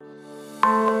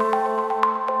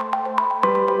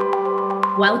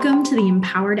Welcome to the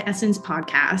Empowered Essence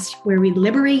podcast, where we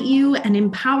liberate you and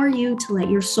empower you to let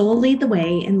your soul lead the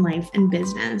way in life and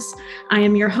business. I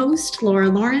am your host, Laura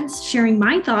Lawrence, sharing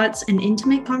my thoughts and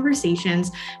intimate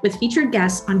conversations with featured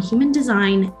guests on human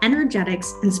design,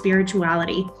 energetics, and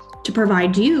spirituality to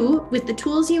provide you with the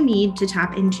tools you need to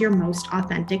tap into your most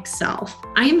authentic self.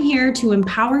 I am here to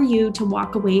empower you to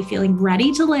walk away feeling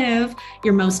ready to live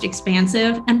your most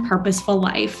expansive and purposeful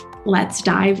life. Let's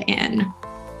dive in.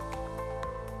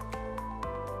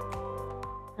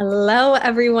 Hello,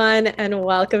 everyone, and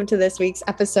welcome to this week's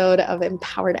episode of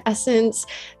Empowered Essence.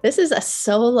 This is a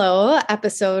solo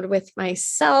episode with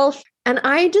myself, and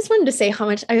I just wanted to say how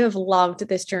much I have loved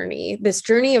this journey. This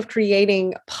journey of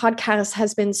creating podcasts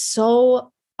has been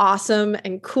so awesome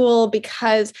and cool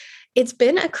because it's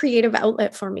been a creative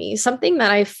outlet for me, something that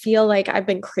I feel like I've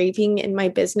been craving in my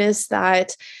business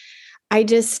that I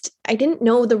didn't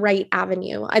know the right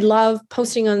avenue. I love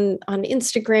posting on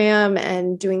Instagram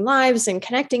and doing lives and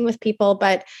connecting with people,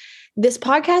 but this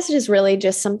podcast is really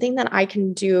just something that I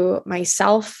can do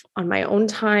myself on my own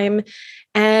time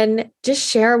and just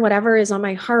share whatever is on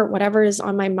my heart, whatever is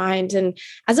on my mind. And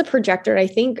as a projector, I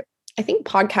think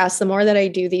podcasts, the more that I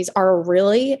do these, are a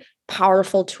really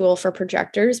powerful tool for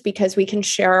projectors because we can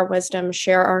share our wisdom,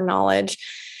 share our knowledge,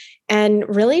 and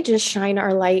really just shine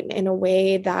our light in a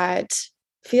way that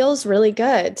feels really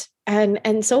good.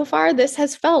 And so far, this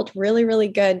has felt really, really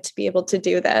good to be able to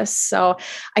do this. So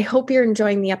I hope you're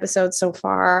enjoying the episode so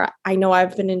far. I know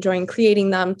I've been enjoying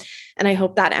creating them, and I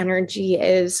hope that energy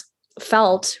is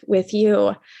felt with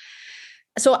you.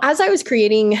 So as I was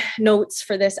creating notes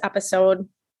for this episode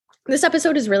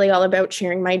is really all about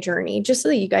sharing my journey, just so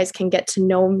that you guys can get to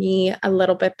know me a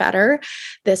little bit better,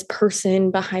 this person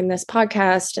behind this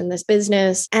podcast and this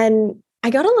business. And I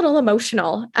got a little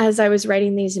emotional as I was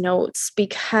writing these notes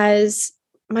because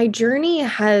my journey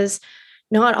has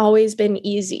not always been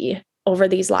easy over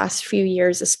these last few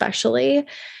years, especially.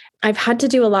 I've had to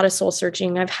do a lot of soul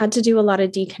searching. I've had to do a lot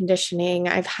of deconditioning.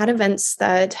 I've had events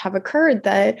that have occurred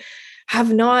that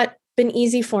have not been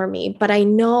easy for me, but I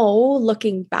know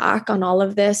looking back on all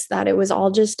of this, that it was all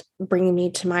just bringing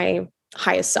me to my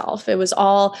highest self. It was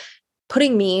all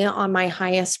putting me on my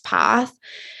highest path.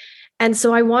 And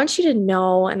so I want you to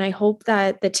know, and I hope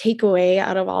that the takeaway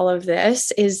out of all of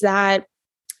this is that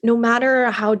no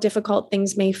matter how difficult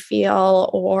things may feel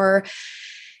or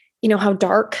how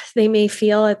dark they may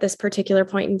feel at this particular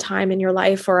point in time in your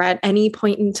life or at any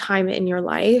point in time in your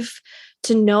life,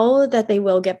 to know that they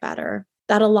will get better.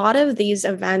 That a lot of these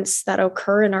events that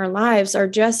occur in our lives are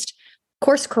just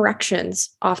course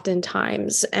corrections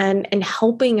oftentimes and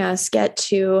helping us get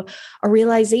to a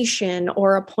realization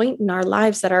or a point in our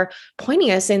lives that are pointing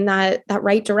us in that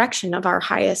right direction of our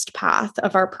highest path,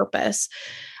 of our purpose.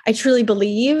 I truly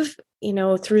believe,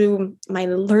 through my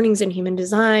learnings in human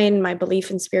design, my belief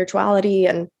in spirituality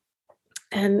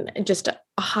and just a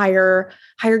higher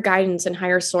guidance and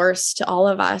higher source to all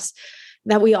of us,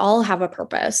 that we all have a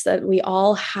purpose, that we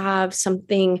all have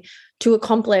something to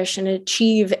accomplish and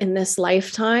achieve in this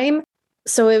lifetime.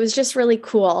 So it was just really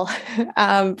cool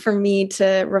for me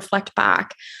to reflect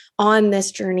back on this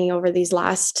journey over these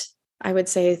last, I would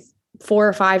say, 4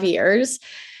 or 5 years,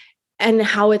 and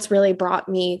how it's really brought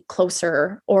me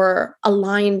closer or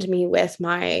aligned me with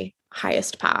my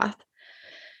highest path.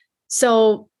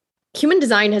 So human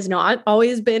design has not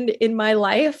always been in my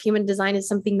life. Human design is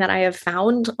something that I have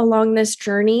found along this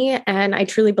journey. And I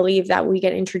truly believe that we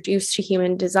get introduced to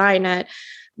human design at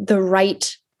the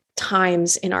right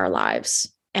times in our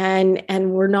lives. And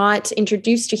we're not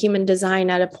introduced to human design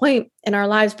at a point in our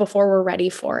lives before we're ready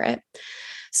for it.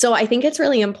 So I think it's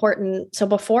really important. So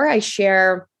before I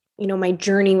share, my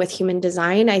journey with human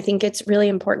design, I think it's really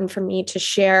important for me to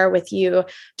share with you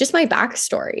just my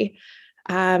backstory.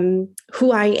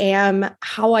 Who I am,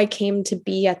 how I came to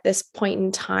be at this point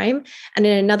in time. And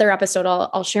in another episode,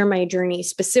 I'll share my journey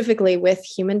specifically with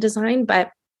human design,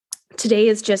 but today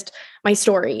is just my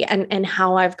story and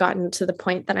how I've gotten to the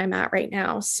point that I'm at right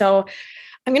now. So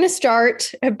I'm going to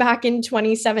start back in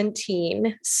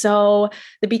 2017. So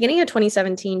the beginning of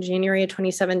 2017, January of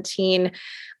 2017,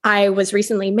 I was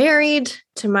recently married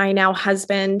to my now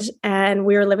husband, and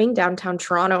we were living downtown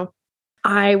Toronto.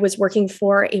 I was working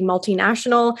for a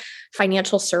multinational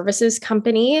financial services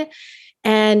company,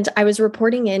 and I was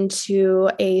reporting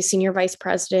into a senior vice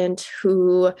president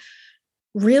who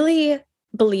really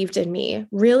believed in me,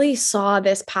 really saw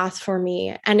this path for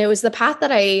me. And it was the path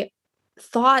that I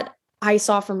thought I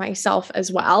saw for myself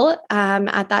as well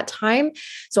at that time.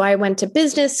 So I went to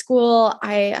business school.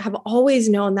 I have always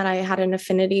known that I had an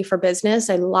affinity for business.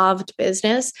 I loved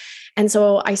business. And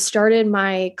so I started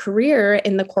my career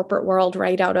in the corporate world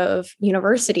right out of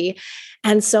university.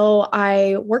 And so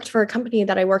I worked for a company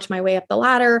that I worked my way up the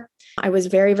ladder. I was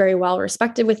very, very well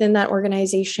respected within that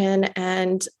organization.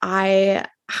 And I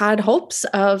had hopes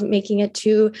of making it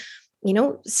to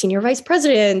senior vice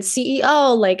president,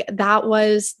 CEO, like that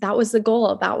was the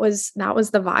goal. That was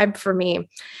the vibe for me.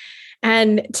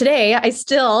 And today I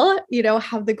still,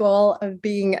 have the goal of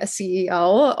being a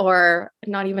CEO, or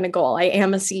not even a goal. I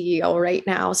am a CEO right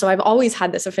now. So I've always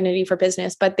had this affinity for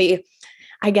business, but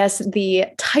I guess the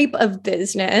type of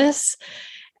business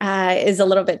is a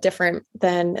little bit different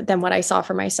than what I saw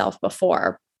for myself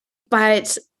before.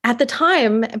 But at the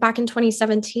time, back in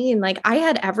 2017, like I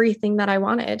had everything that I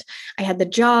wanted. I had the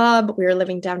job. We were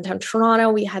living downtown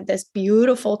Toronto. We had this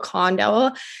beautiful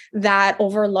condo that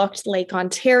overlooked Lake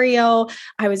Ontario.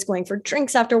 I was going for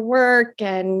drinks after work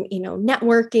and,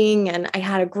 networking, and I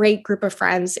had a great group of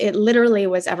friends. It literally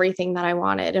was everything that I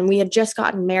wanted. And we had just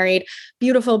gotten married.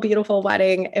 Beautiful, beautiful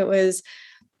wedding. It was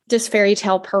just fairy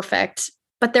tale perfect.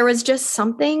 But there was just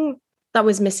something that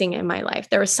was missing in my life.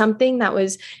 There was something that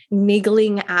was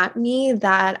niggling at me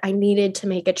that I needed to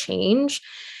make a change.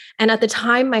 And at the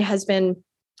time,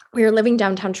 we were living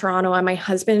downtown Toronto, and my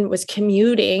husband was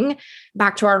commuting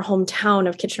back to our hometown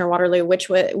of Kitchener-Waterloo,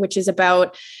 which is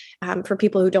about, for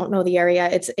people who don't know the area,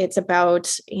 it's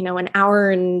about, an hour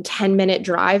and 10-minute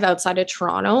drive outside of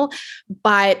Toronto.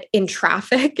 But in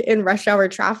traffic, in rush hour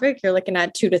traffic, you're looking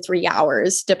at 2 to 3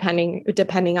 hours,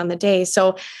 depending on the day.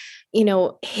 So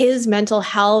his mental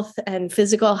health and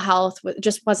physical health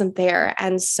just wasn't there.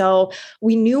 And so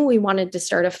we knew we wanted to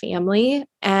start a family,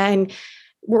 and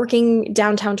working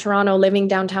downtown Toronto, living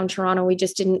downtown Toronto, we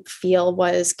just didn't feel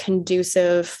was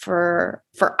conducive for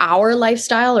our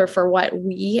lifestyle or for what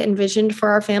we envisioned for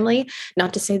our family.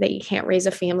 Not to say that you can't raise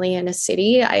a family in a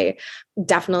city. I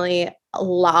definitely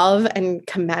love and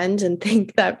commend and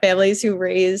think that parents who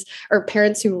raise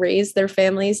their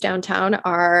families downtown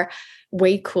are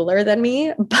way cooler than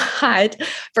me. But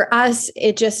for us,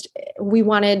 we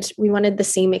wanted the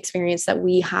same experience that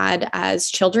we had as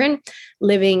children,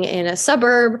 living in a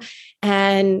suburb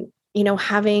and,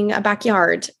 having a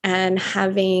backyard and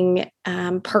having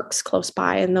parks close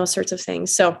by and those sorts of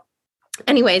things. So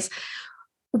anyways,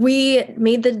 we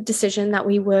made the decision that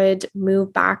we would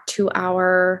move back to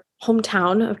our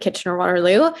hometown of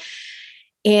Kitchener-Waterloo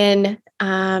in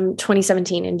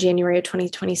 2017, in January of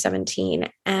 2017.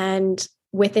 And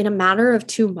within a matter of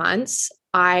 2 months,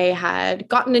 I had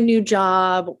gotten a new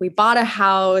job. We bought a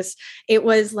house. It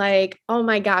was like, oh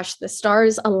my gosh, the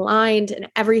stars aligned and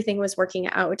everything was working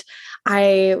out.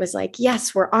 I was like,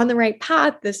 yes, we're on the right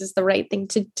path. This is the right thing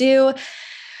to do.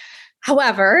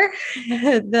 However,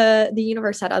 the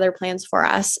universe had other plans for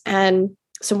us. And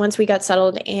so once we got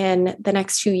settled in, the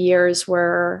next 2 years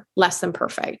were less than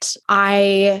perfect.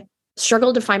 I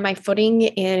struggled to find my footing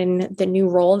in the new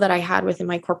role that I had within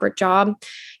my corporate job.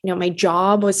 My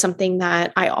job was something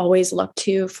that I always looked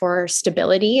to for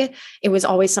stability. It was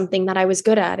always something that I was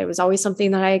good at. It was always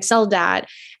something that I excelled at.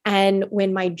 And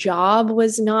when my job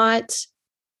was not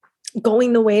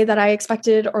going the way that I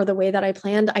expected or the way that I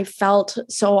planned, I felt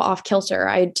so off kilter.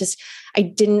 I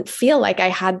didn't feel like I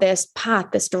had this path,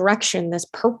 this direction, this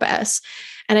purpose.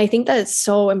 And I think that it's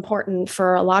so important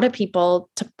for a lot of people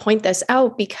to point this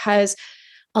out, because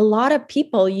a lot of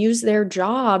people use their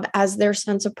job as their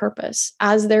sense of purpose,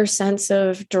 as their sense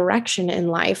of direction in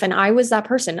life. And I was that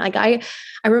person. Like I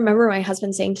remember my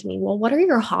husband saying to me, well, what are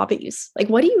your hobbies? Like,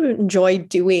 what do you enjoy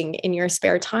doing in your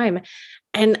spare time?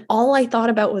 And all I thought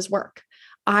about was work.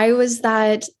 I was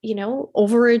that,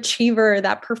 overachiever,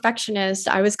 that perfectionist.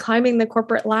 I was climbing the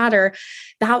corporate ladder.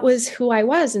 That was who I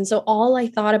was. And so all I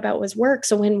thought about was work.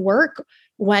 So when work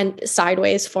went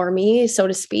sideways for me, so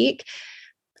to speak,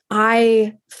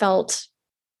 I felt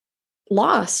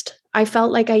lost. I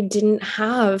felt like I didn't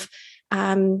have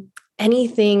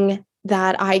anything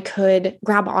that I could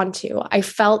grab onto. I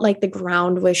felt like the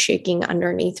ground was shaking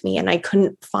underneath me and I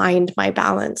couldn't find my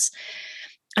balance.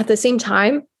 At the same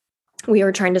time, we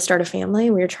were trying to start a family.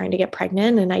 We were trying to get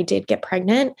pregnant, and I did get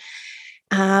pregnant.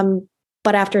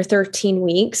 But after 13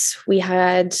 weeks, we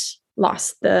had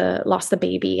lost the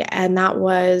baby. And that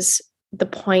was the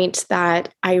point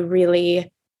that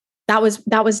that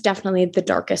was definitely the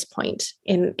darkest point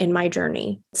in my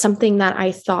journey. Something that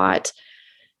I thought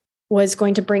was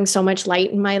going to bring so much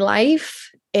light in my life,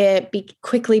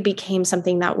 quickly became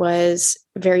something that was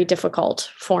very difficult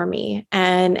for me.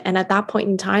 And at that point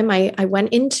in time, I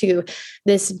went into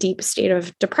this deep state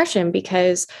of depression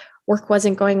because work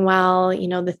wasn't going well. You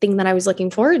know, the thing that I was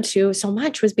looking forward to so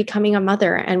much was becoming a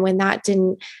mother. And when that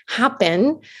didn't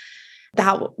happen,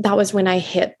 that was when I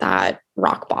hit that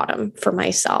rock bottom for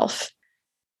myself.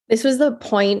 This was the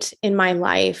point in my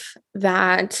life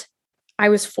that I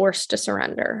was forced to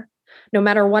surrender. No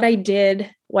matter what I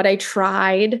did, what I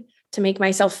tried to make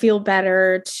myself feel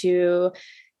better, to,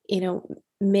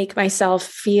 make myself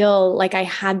feel like I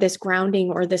had this grounding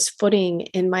or this footing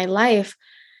in my life,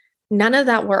 none of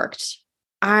that worked.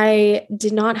 I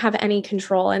did not have any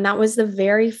control. And that was the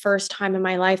very first time in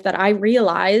my life that I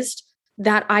realized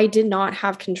that I did not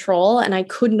have control and I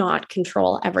could not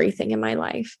control everything in my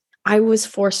life. I was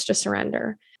forced to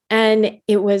surrender. And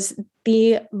it was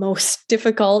the most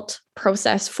difficult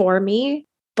process for me.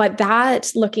 But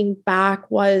that, looking back,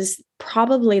 was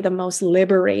probably the most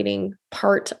liberating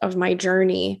part of my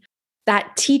journey.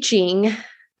 That teaching,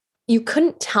 you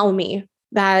couldn't tell me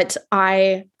that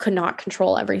I could not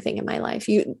control everything in my life.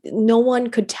 No one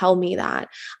could tell me that.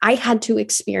 I had to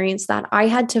experience that. I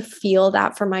had to feel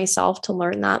that for myself to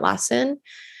learn that lesson.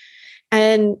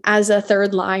 And as a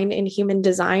third line in human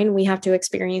design, we have to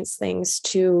experience things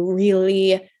to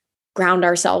really ground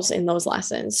ourselves in those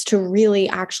lessons, to really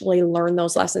actually learn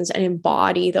those lessons and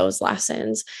embody those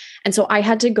lessons. And so I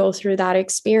had to go through that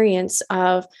experience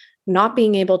of not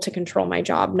being able to control my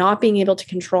job, not being able to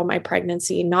control my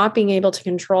pregnancy, not being able to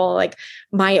control like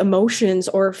my emotions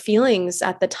or feelings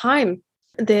at the time,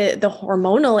 the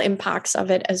hormonal impacts of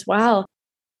it as well.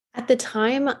 At the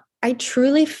time, I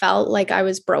truly felt like I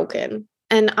was broken.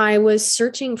 And I was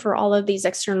searching for all of these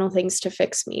external things to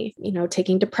fix me,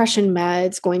 taking depression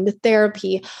meds, going to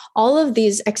therapy, all of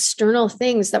these external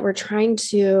things that were trying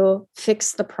to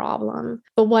fix the problem.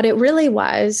 But what it really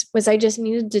was I just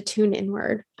needed to tune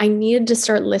inward. I needed to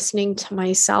start listening to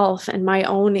myself and my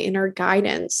own inner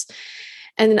guidance.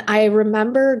 And I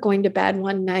remember going to bed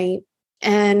one night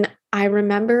and I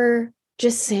remember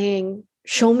just saying,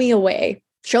 show me a way,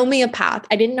 show me a path.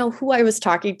 I didn't know who I was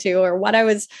talking to or what I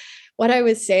was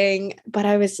saying, but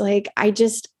I was like, I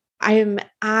am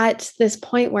at this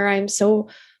point where I'm so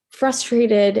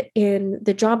frustrated in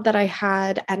the job that I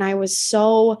had. And I was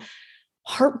so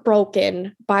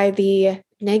heartbroken by the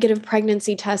negative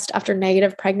pregnancy test after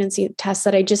negative pregnancy test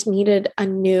that I just needed a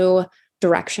new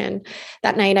direction.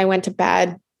 That night I went to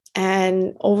bed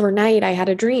and overnight I had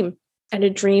a dream.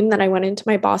 That I went into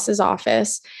my boss's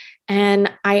office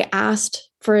and I asked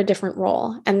for a different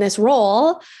role. And this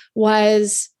role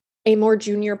was a more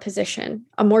junior position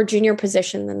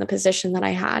than the position that I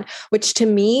had, which to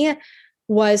me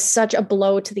was such a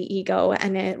blow to the ego.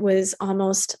 And it was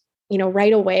almost,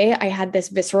 right away, I had this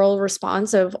visceral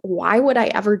response of, why would I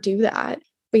ever do that?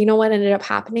 But you know what ended up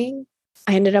happening?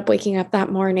 I ended up waking up that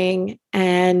morning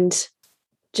and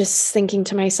just thinking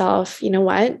to myself, you know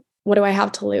what do I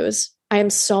have to lose? I am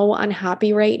so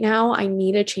unhappy right now. I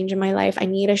need a change in my life. I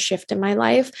need a shift in my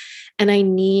life. And I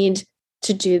need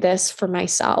to do this for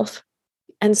myself.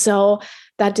 And so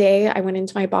that day I went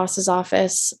into my boss's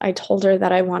office. I told her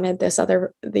that I wanted this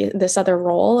other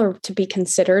role, or to be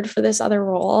considered for this other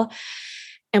role.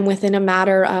 And within a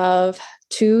matter of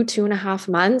 2.5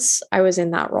 months, I was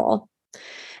in that role.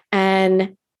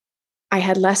 And I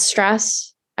had less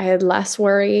stress. I had less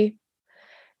worry.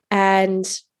 And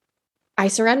I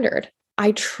surrendered.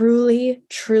 I truly,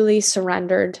 truly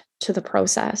surrendered to the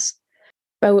process.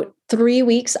 About 3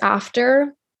 weeks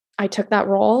after I took that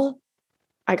role,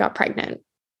 I got pregnant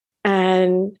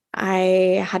and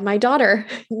I had my daughter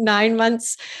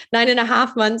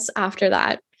 9.5 months after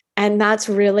that. And that's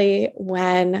really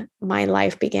when my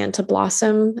life began to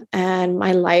blossom and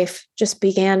my life just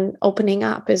began opening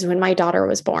up, is when my daughter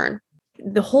was born.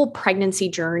 The whole pregnancy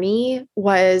journey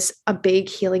was a big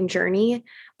healing journey,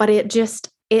 but it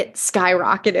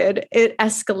skyrocketed, it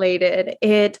escalated,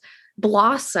 it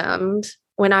blossomed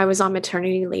when I was on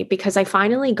maternity leave, because I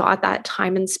finally got that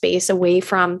time and space away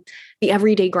from the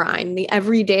everyday grind, the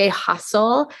everyday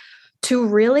hustle, to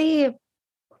really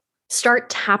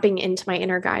start tapping into my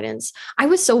inner guidance. I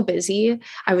was so busy.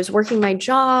 I was working my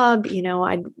job,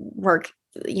 I'd work,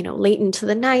 late into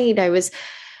the night. I was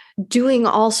doing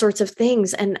all sorts of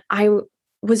things and I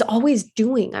was always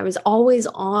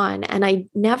on, and I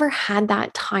never had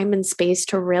that time and space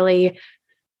to really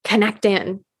connect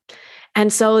in.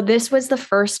 And so this was the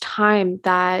first time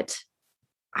that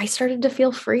I started to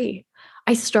feel free.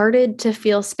 I started to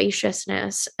feel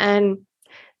spaciousness. And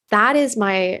that is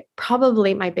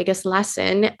probably my biggest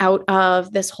lesson out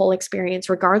of this whole experience,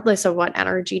 regardless of what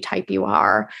energy type you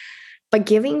are. But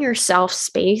giving yourself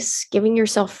space, giving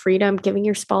yourself freedom, giving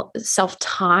yourself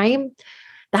time,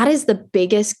 that is the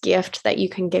biggest gift that you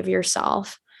can give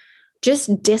yourself.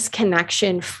 Just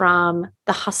disconnection from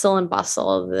the hustle and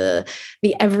bustle, the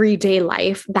everyday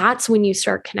life. That's when you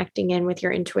start connecting in with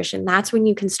your intuition. That's when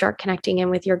you can start connecting in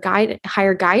with your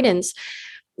higher guidance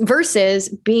versus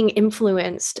being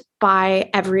influenced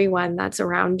by everyone that's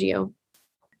around you.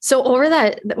 So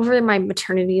over my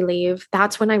maternity leave,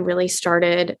 that's when I really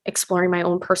started exploring my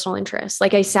own personal interests.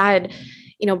 Like I said,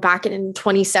 back in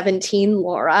 2017,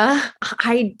 Laura,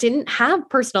 I didn't have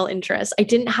personal interests. I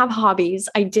didn't have hobbies.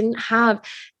 I didn't have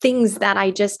things that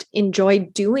I just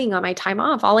enjoyed doing on my time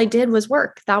off. All I did was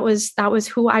work. That was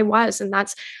who I was. And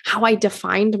that's how I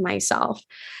defined myself.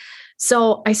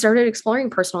 So I started exploring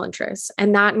personal interests,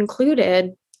 and that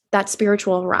included that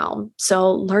spiritual realm.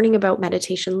 So learning about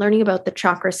meditation, learning about the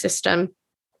chakra system,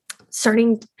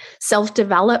 starting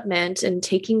self-development and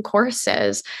taking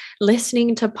courses,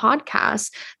 listening to podcasts,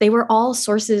 they were all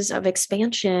sources of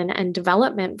expansion and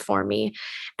development for me.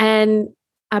 And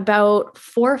about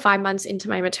 4 or 5 months into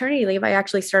my maternity leave, I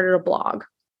actually started a blog.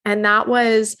 And that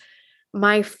was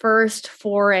my first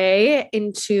foray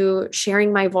into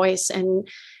sharing my voice and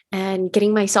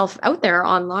getting myself out there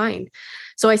online.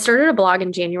 So I started a blog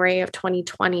in January of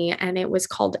 2020, and it was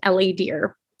called Ellie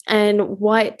Dear. And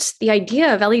what the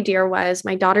idea of Ellie Dear was,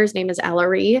 my daughter's name is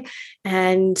Ellery,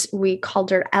 and we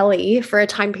called her Ellie for a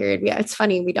time period. Yeah, it's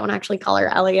funny, we don't actually call her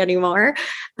Ellie anymore.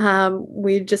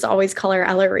 We just always call her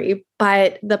Ellery.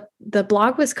 But the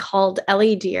blog was called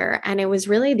Ellie Dear, and it was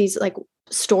really these like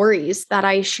stories that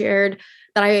I shared,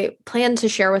 that I planned to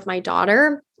share with my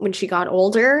daughter when she got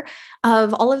older,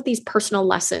 of all of these personal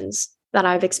lessons that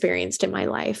I've experienced in my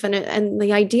life. And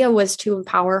the idea was to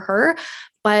empower her,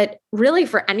 but really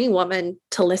for any woman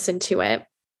to listen to it.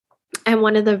 And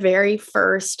one of the very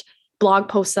first blog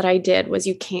posts that I did was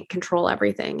 "You can't control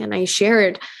everything." And I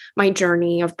shared my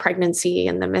journey of pregnancy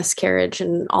and the miscarriage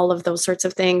and all of those sorts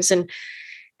of things.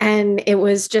 And it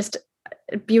was just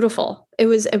beautiful. It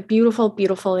was a beautiful,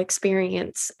 beautiful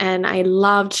experience. And I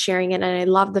loved sharing it. And I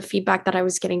loved the feedback that I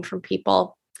was getting from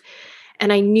people.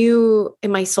 And I knew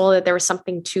in my soul that there was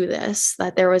something to this,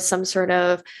 that there was some sort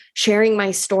of sharing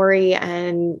my story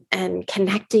and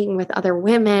connecting with other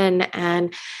women.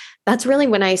 And that's really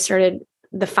when I started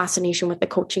the fascination with the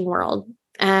coaching world.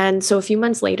 And so a few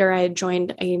months later, I had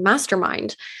joined a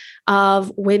mastermind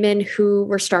of women who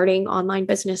were starting online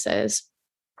businesses.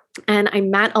 And I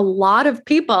met a lot of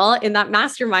people in that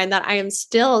mastermind that I am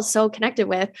still so connected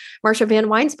with. Marsha Van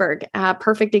Weinsberg, a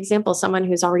perfect example, someone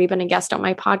who's already been a guest on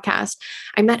my podcast.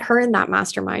 I met her in that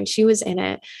mastermind. She was in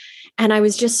it. And I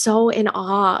was just so in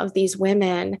awe of these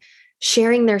women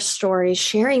sharing their stories,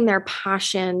 sharing their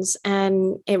passions.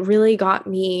 And it really got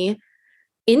me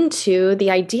into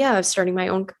the idea of starting my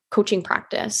own coaching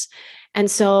practice. And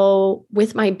so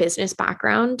with my business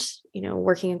background,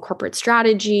 working in corporate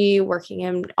strategy, working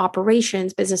in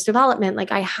operations, business development,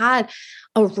 like I had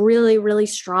a really, really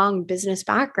strong business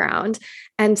background.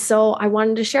 And so I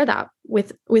wanted to share that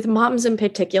with moms in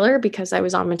particular, because I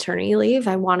was on maternity leave.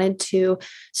 I wanted to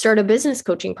start a business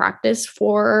coaching practice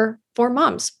for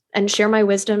moms and share my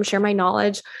wisdom, share my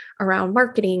knowledge around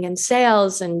marketing and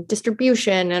sales and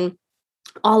distribution and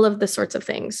all of the sorts of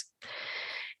things.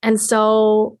 And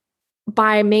so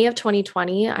by May of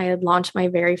 2020, I had launched my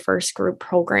very first group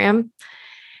program,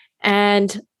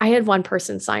 and I had one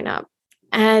person sign up.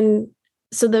 And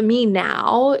so the me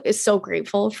now is so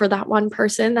grateful for that one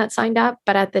person that signed up.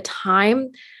 But at the time,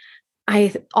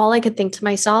 all I could think to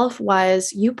myself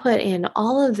was, you put in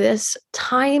all of this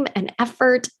time and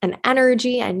effort and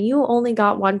energy, and you only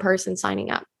got one person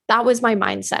signing up. That was my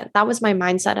mindset. That was my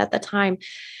mindset at the time.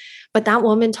 But that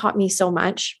woman taught me so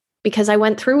much, because I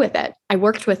went through with it. I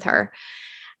worked with her.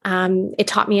 It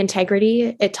taught me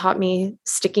integrity. It taught me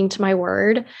sticking to my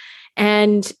word.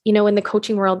 And, in the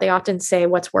coaching world, they often say,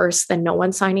 what's worse than no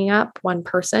one signing up? One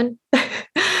person.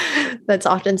 That's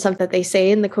often something that they say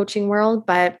in the coaching world.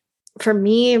 But for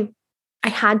me, I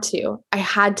had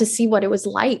to see what it was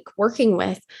like working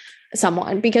with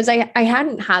someone, because I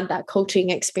hadn't had that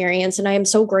coaching experience. And I am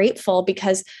so grateful,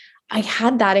 because I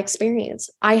had that experience.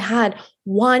 I had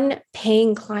one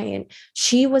paying client.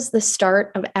 She was the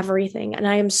start of everything. And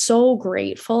I am so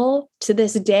grateful to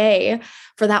this day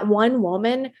for that one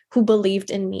woman who believed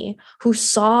in me, who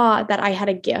saw that I had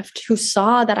a gift, who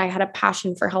saw that I had a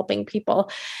passion for helping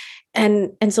people.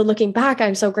 And so looking back,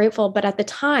 I'm so grateful. But at the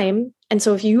time, and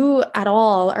so if you at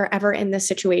all are ever in this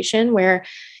situation where,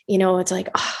 it's like,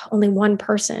 only one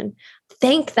person,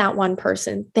 thank that one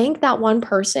person. Thank that one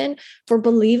person for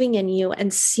believing in you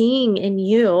and seeing in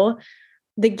you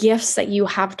the gifts that you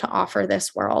have to offer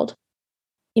this world.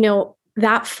 You know,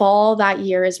 that fall, that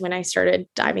year is when I started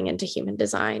diving into human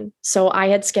design. So I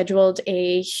had scheduled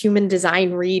a human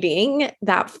design reading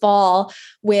that fall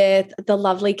with the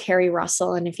lovely Carrie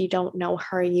Russell. And if you don't know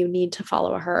her, you need to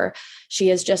follow her. She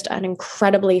is just an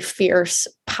incredibly fierce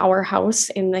powerhouse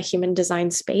in the human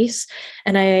design space.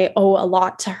 And I owe a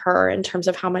lot to her in terms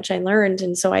of how much I learned.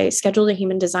 And so I scheduled a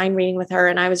human design reading with her,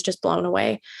 and I was just blown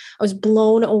away. I was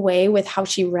blown away with how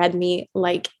she read me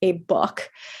like a book.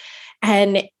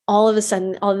 And all of a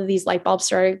sudden, all of these light bulbs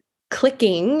started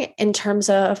clicking in terms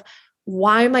of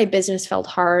why my business felt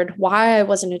hard, why I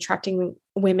wasn't attracting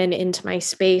women into my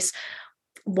space,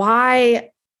 why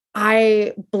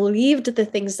I believed the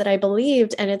things that I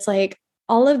believed. And it's like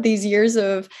all of these years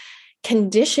of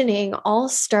conditioning all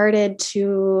started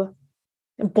to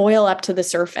boil up to the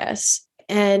surface.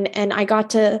 And I got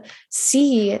to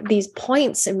see these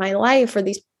points in my life, or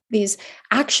these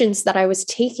actions that I was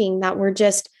taking that were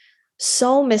just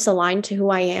so misaligned to who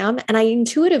I am. And I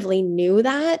intuitively knew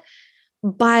that,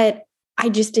 but I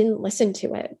just didn't listen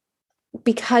to it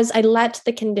because I let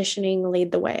the conditioning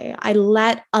lead the way. I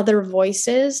let other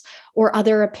voices or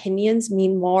other opinions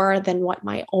mean more than what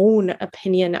my own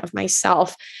opinion of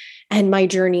myself and my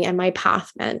journey and my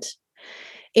path meant.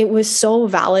 It was so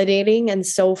validating and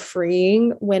so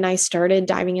freeing when I started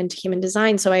diving into human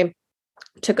design. So I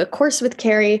took a course with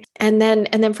Carrie. And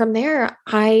then from there,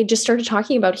 I just started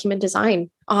talking about human design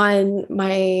on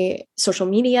my social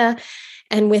media.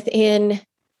 And within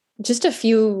just a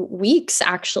few weeks,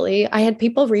 actually, I had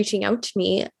people reaching out to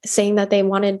me saying that they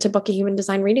wanted to book a human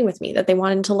design reading with me, that they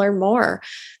wanted to learn more.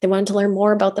 They wanted to learn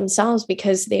more about themselves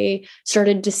because they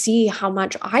started to see how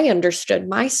much I understood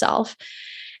myself.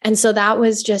 And so that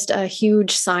was just a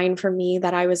huge sign for me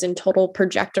that I was in total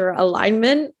projector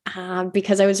alignment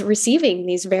because I was receiving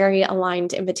these very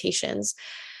aligned invitations.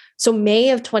 So May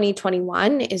of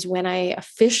 2021 is when I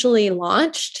officially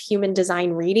launched human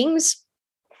design readings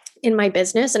in my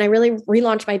business. And I really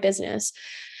relaunched my business.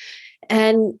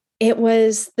 And it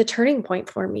was the turning point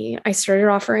for me. I started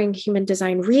offering human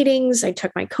design readings. I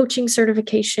took my coaching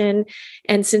certification.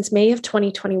 And since May of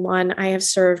 2021, I have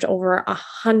served over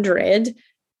 100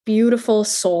 beautiful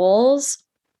souls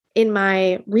in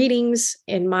my readings,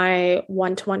 in my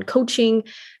one-to-one coaching,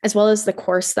 as well as the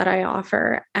course that I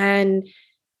offer. And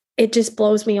it just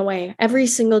blows me away every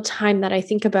single time that I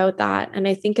think about that. And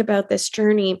I think about this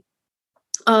journey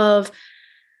of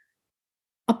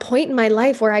a point in my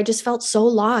life where I just felt so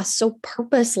lost, so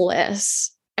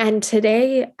purposeless. And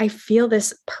today I feel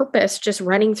this purpose just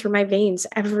running through my veins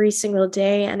every single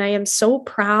day. And I am so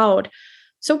proud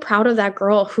of that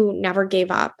girl who never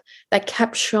gave up, that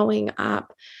kept showing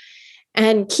up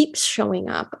and keeps showing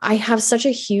up. I have such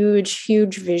a huge,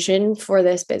 huge vision for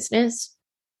this business.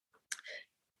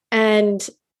 And,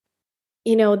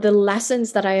 you know, the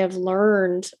lessons that I have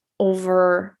learned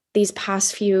over these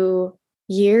past few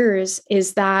years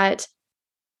is that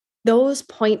those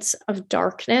points of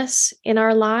darkness in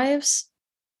our lives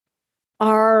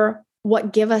are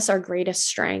what give us our greatest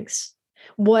strengths,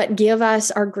 what give us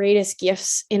our greatest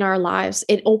gifts in our lives.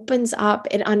 It opens up,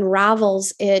 it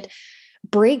unravels, it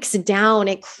breaks down,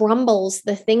 it crumbles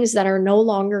the things that are no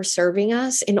longer serving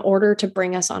us in order to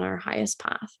bring us on our highest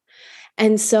path.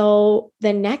 And so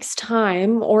the next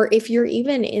time, or if you're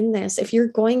even in this, if you're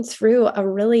going through a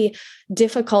really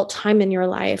difficult time in your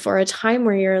life, or a time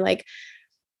where you're like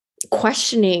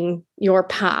questioning your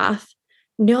path,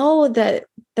 know that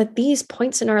these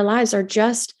points in our lives are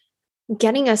just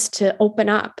getting us to open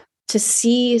up, to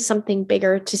see something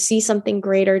bigger, to see something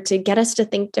greater, to get us to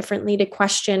think differently, to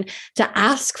question, to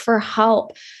ask for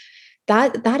help.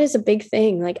 That is a big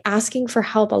thing. Like asking for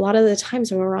help. A lot of the times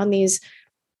when we're on these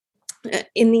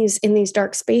in these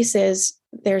dark spaces,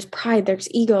 there's pride, there's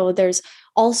ego, there's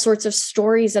all sorts of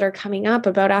stories that are coming up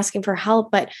about asking for help.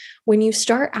 But when you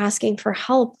start asking for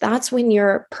help, that's when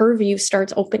your purview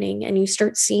starts opening and you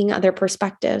start seeing other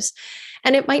perspectives.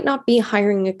 And it might not be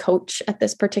hiring a coach at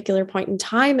this particular point in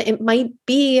time. It might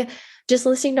be just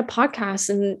listening to podcasts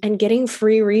and getting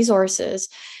free resources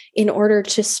in order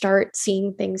to start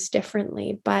seeing things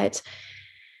differently. But,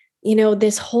 you know,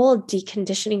 this whole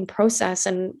deconditioning process,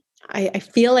 and I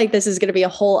feel like this is going to be a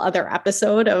whole other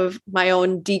episode of my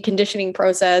own deconditioning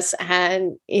process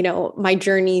and, you know, my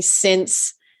journey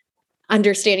since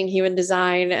understanding human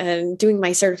design and doing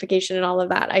my certification and all of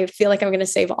that. I feel like I'm going to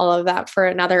save all of that for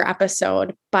another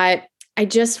episode, but I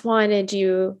just wanted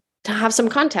you to have some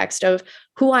context of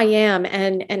who I am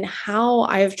and how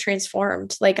I've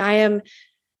transformed. Like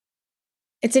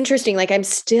it's interesting. Like I'm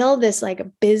still this like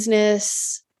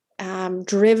business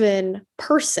driven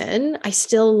person. I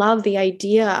still love the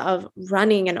idea of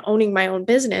running and owning my own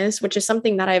business, which is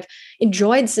something that I've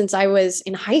enjoyed since I was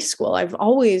in high school. I've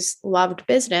always loved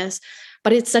business,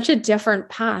 but it's such a different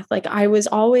path. Like I was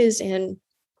always in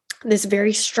this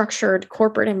very structured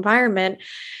corporate environment,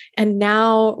 and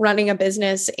now running a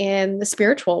business in the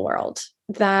spiritual world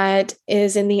that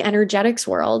is in the energetics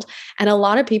world. And a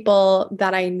lot of people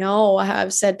that I know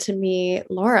have said to me,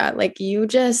 Laura, like you're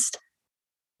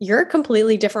a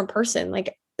completely different person.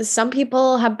 Like some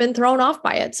people have been thrown off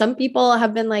by it. Some people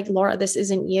have been like, Laura, this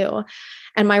isn't you.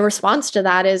 And my response to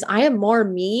that is, I am more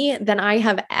me than I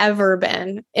have ever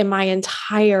been in my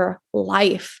entire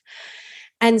life.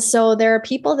 And so there are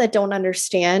people that don't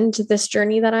understand this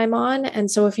journey that I'm on.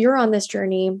 And so if you're on this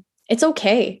journey, it's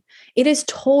okay. It is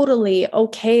totally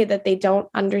okay that they don't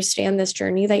understand this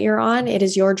journey that you're on. It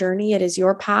is your journey. It is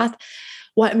your path.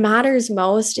 What matters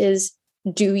most is,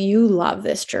 do you love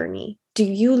this journey? Do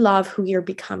you love who you're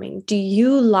becoming? Do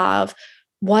you love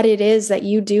what it is that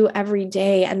you do every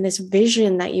day and this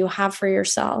vision that you have for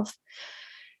yourself?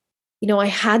 You know, I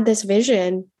had this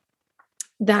vision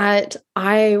that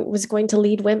I was going to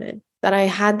lead women, that I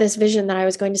had this vision that I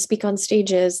was going to speak on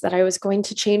stages, that I was going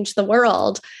to change the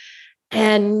world.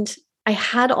 And I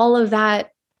had all of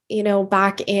that, you know,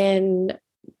 back in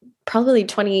probably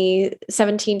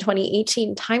 2017,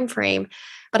 2018 timeframe,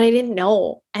 but I didn't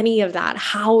know any of that,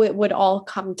 how it would all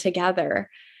come together.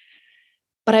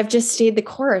 But I've just stayed the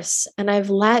course, and I've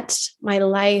let my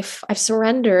life, I've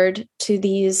surrendered to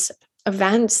these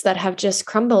events that have just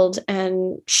crumbled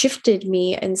and shifted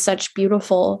me in such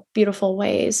beautiful, beautiful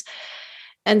ways.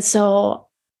 And so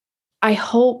I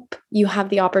hope you have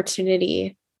the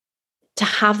opportunity to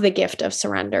have the gift of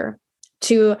surrender,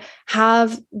 to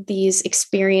have these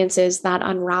experiences that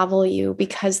unravel you,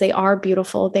 because they are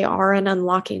beautiful. They are an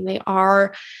unlocking. They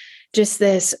are just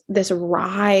this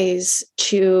rise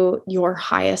to your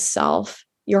highest self,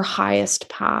 your highest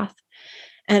path.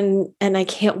 And I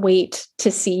can't wait to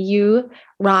see you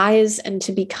rise and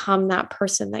to become that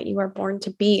person that you are born to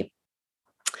be.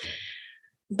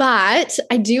 But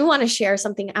I do want to share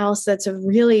something else that's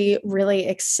really, really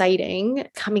exciting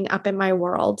coming up in my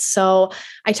world. So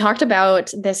I talked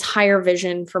about this higher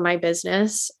vision for my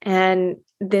business, and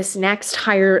this next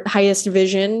highest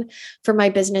vision for my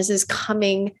business is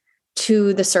coming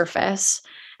to the surface,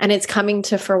 and it's coming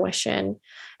to fruition.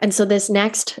 And so this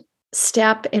next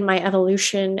step in my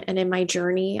evolution and in my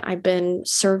journey, I've been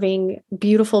serving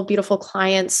beautiful, beautiful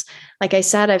clients. Like I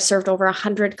said, I've served over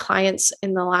 100 clients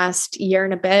in the last year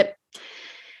and a bit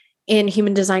in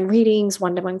human design readings,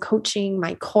 one-to-one coaching,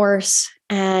 my course.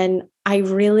 And I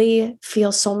really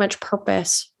feel so much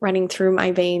purpose running through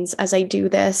my veins as I do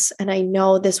this. And I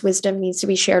know this wisdom needs to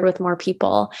be shared with more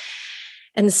people.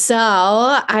 And so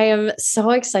I am so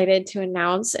excited to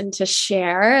announce and to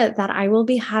share that I will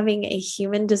be having a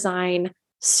human design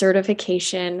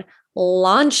certification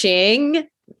launching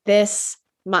this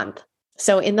month.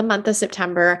 So in the month of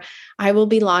September, I will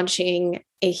be launching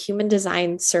a human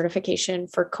design certification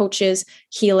for coaches,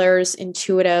 healers,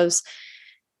 intuitives,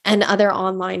 and other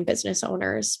online business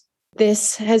owners.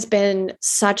 This has been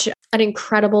such an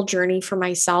incredible journey for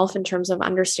myself in terms of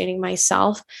understanding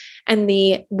myself and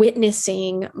the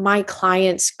witnessing my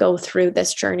clients go through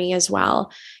this journey as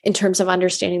well in terms of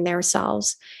understanding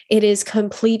themselves. It is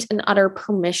complete and utter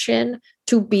permission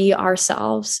to be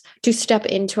ourselves, to step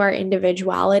into our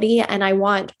individuality. And I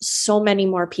want so many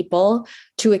more people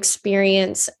to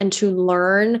experience and to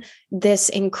learn this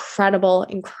incredible,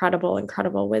 incredible,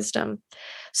 incredible wisdom.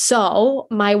 So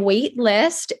my wait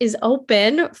list is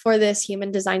open for this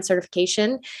human design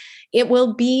certification. It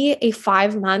will be a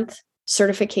 5-month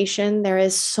certification. There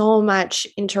is so much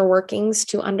interworkings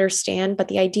to understand, but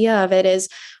the idea of it is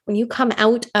when you come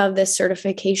out of this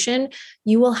certification,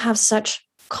 you will have such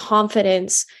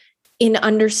confidence in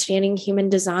understanding human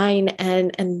design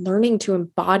and learning to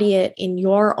embody it in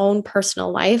your own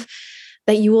personal life,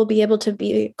 that you will be able to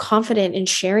be confident in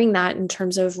sharing that in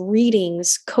terms of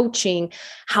readings, coaching,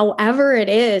 however it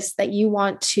is that you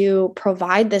want to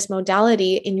provide this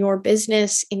modality in your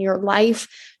business, in your life,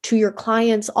 to your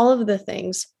clients, all of the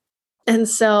things. And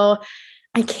so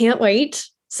I can't wait.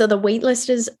 So the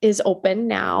waitlist is open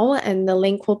now, and the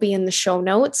link will be in the show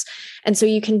notes. And so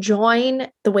you can join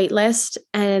the waitlist,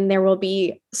 and there will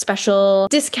be special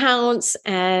discounts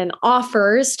and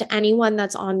offers to anyone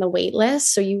that's on the waitlist.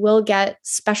 So you will get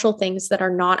special things that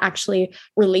are not actually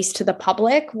released to the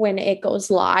public when it goes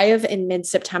live in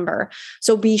mid-September.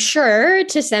 So be sure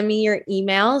to send me your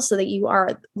email so that you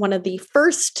are one of the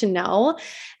first to know,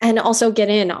 and also get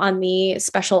in on the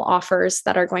special offers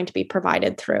that are going to be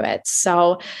provided through it.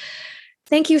 So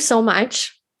Thank you so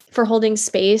much for holding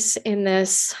space in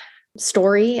this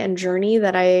story and journey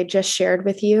that I just shared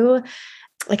with you.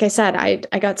 Like I said,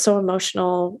 I got so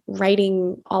emotional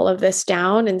writing all of this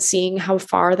down and seeing how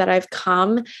far that I've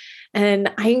come.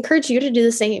 And I encourage you to do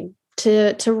the same,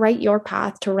 to write your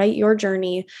path, to write your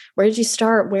journey. Where did you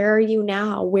start? Where are you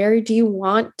now? Where do you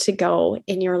want to go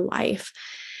in your life?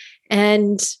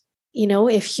 And,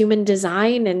 if human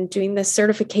design and doing this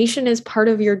certification is part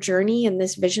of your journey and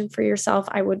this vision for yourself,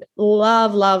 I would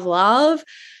love, love, love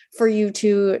for you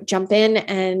to jump in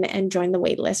and join the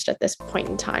wait list at this point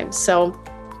in time. So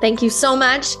thank you so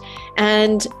much.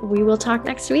 And we will talk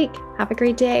next week. Have a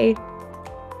great day.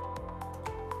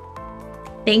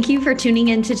 Thank you for tuning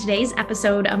in to today's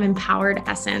episode of Empowered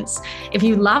Essence. If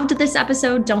you loved this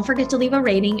episode, don't forget to leave a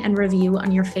rating and review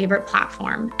on your favorite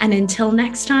platform. And until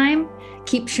next time,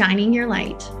 keep shining your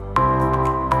light.